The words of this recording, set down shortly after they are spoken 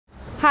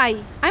Hi,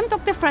 I'm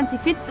Dr. Prancy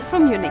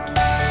from Munich.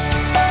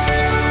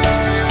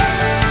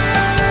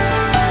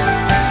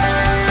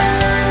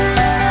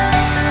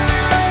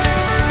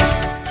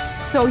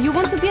 So you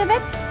want to be a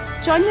vet?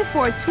 Join me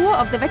for a tour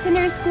of the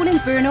veterinary school in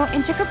Brno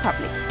in Czech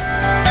Republic.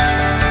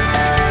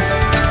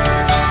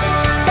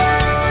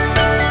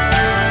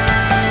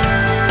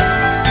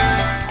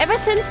 Ever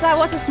since I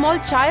was a small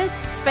child,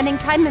 spending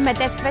time in my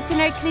dad's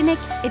veterinary clinic,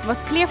 it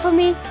was clear for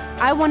me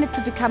I wanted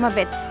to become a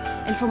vet.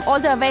 And from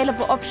all the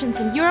available options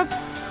in Europe,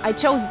 I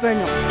chose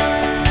Brno.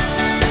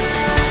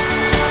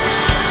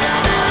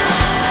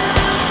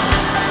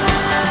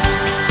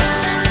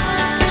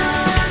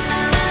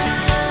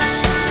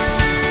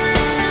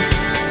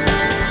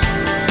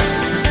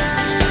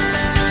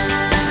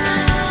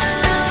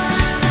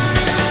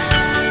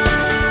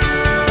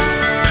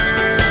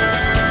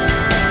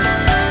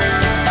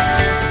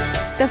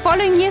 The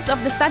following years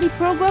of the study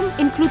program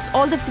includes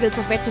all the fields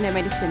of veterinary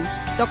medicine: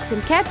 dogs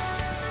and cats,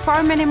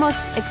 farm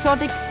animals,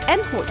 exotics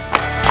and horses.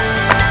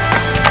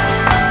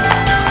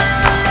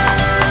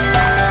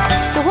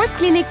 The horse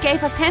clinic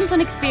gave us hands-on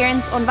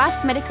experience on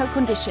vast medical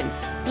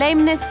conditions: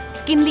 lameness,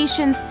 skin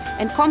lesions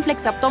and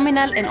complex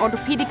abdominal and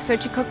orthopedic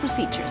surgical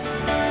procedures.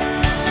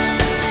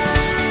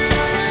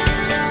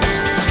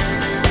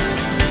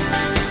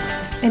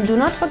 And do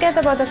not forget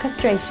about the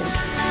castrations.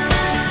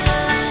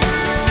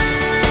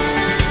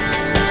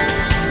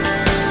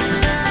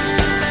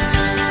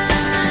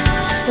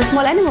 The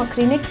small animal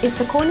clinic is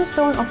the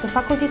cornerstone of the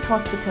faculty's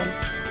hospital.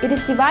 It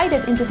is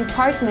divided into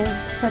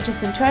departments such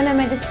as internal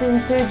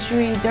medicine,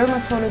 surgery,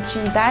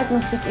 dermatology,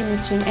 diagnostic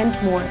imaging and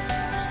more.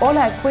 All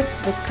are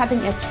equipped with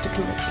cutting-edge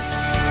technology.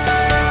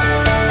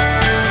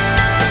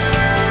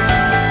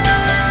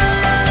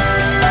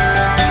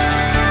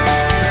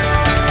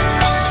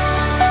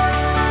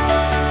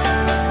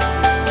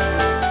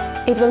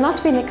 It will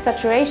not be an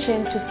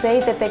exaggeration to say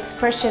that the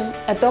expression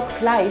 "a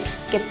dog's life"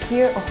 gets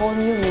here a whole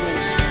new meaning.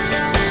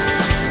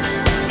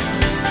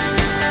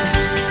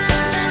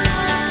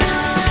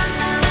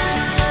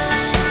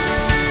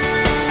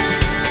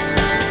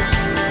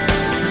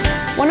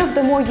 One of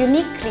the more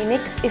unique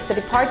clinics is the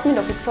Department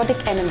of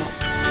Exotic Animals.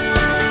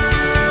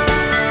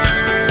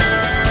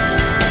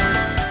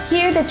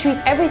 Here they treat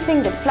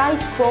everything that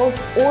flies,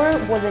 crawls or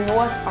was a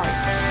Noah's Ark.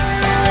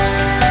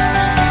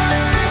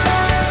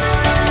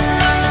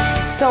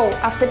 So,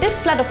 after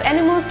this flood of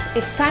animals,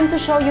 it's time to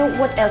show you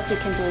what else you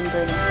can do in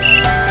Brno.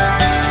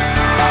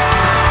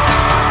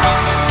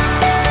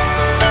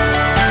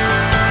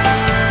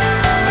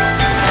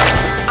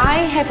 I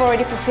have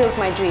already fulfilled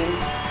my dream.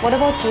 What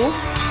about you?